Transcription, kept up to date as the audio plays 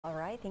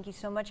right, thank you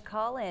so much,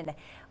 Colin.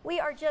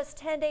 We are just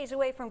 10 days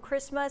away from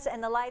Christmas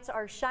and the lights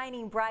are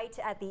shining bright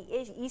at the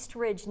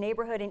Eastridge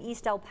neighborhood in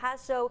East El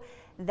Paso.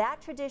 That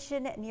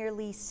tradition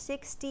nearly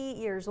 60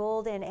 years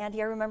old, and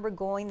Andy, I remember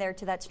going there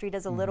to that street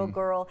as a little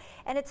girl,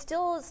 and it's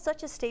still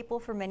such a staple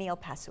for many El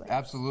Pasoans.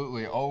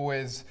 Absolutely,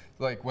 always,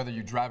 like whether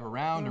you drive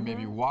around or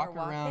maybe walk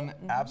around,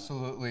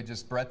 absolutely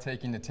just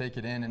breathtaking to take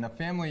it in. And a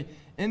family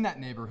in that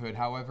neighborhood,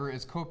 however,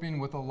 is coping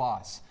with a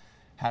loss.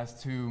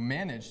 Has to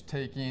manage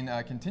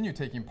continue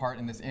taking part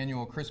in this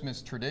annual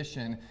Christmas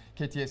tradition.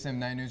 KTSM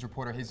 9 News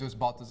reporter Jesus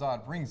Baltazar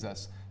brings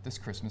us this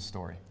Christmas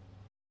story.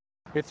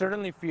 It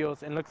certainly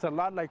feels and looks a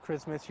lot like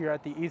Christmas here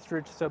at the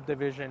Eastridge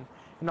subdivision.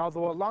 And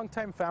although a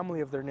longtime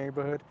family of their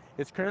neighborhood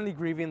is currently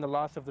grieving the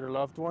loss of their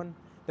loved one,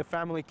 the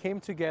family came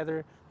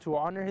together to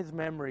honor his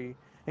memory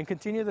and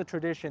continue the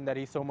tradition that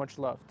he so much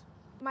loved.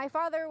 My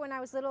father, when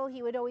I was little,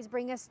 he would always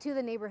bring us to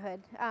the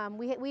neighborhood.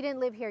 We didn't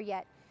live here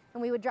yet.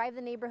 And we would drive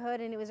the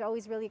neighborhood, and it was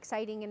always really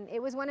exciting. And it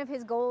was one of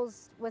his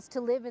goals was to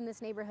live in this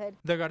neighborhood.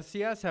 The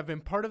Garcias have been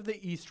part of the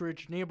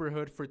Eastridge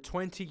neighborhood for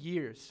 20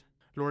 years.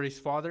 Lori's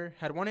father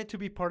had wanted to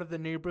be part of the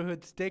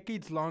neighborhood's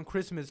decades-long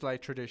Christmas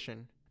light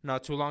tradition.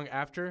 Not too long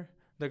after,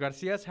 the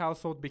Garcias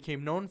household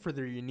became known for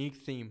their unique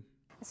theme.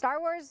 Star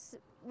Wars,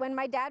 when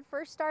my dad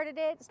first started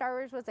it, Star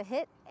Wars was a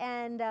hit,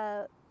 and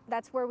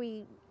that's where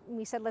we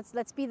said,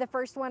 let's be the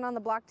first one on the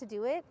block to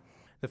do it.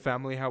 The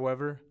family,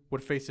 however,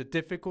 would face a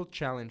difficult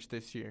challenge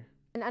this year.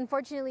 And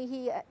unfortunately,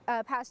 he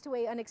passed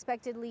away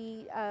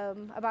unexpectedly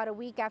about a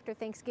week after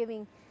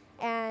Thanksgiving.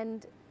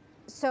 And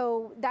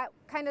so that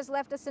kind of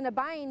left us in a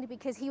bind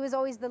because he was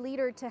always the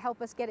leader to help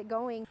us get it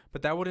going.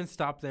 But that wouldn't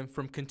stop them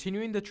from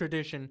continuing the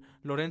tradition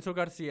Lorenzo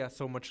Garcia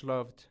so much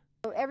loved.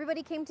 So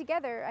everybody came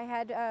together. I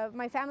had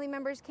my family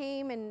members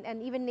came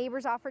and even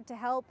neighbors offered to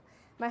help.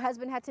 My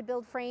husband had to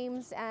build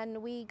frames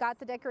and we got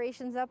the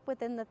decorations up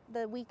within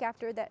the week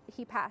after that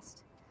he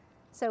passed.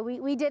 So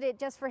we did it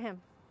just for him.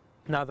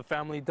 Now the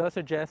family does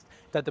suggest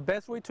that the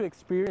best way to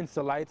experience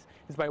the lights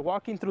is by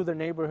walking through the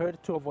neighborhood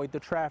to avoid the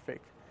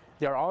traffic.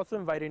 They are also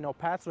inviting El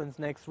Pasoans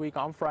next week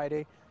on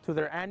Friday to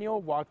their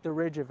annual Walk the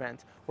Ridge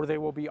event, where they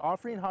will be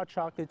offering hot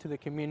chocolate to the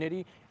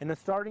community and a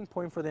starting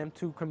point for them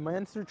to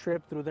commence their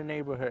trip through the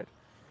neighborhood.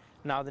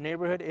 Now the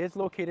neighborhood is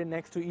located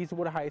next to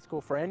Eastwood High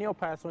School for any El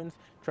Pasoans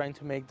trying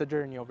to make the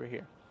journey over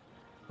here.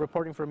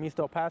 Reporting from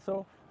East El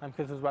Paso, I'm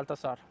Jesus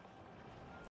Baltazar.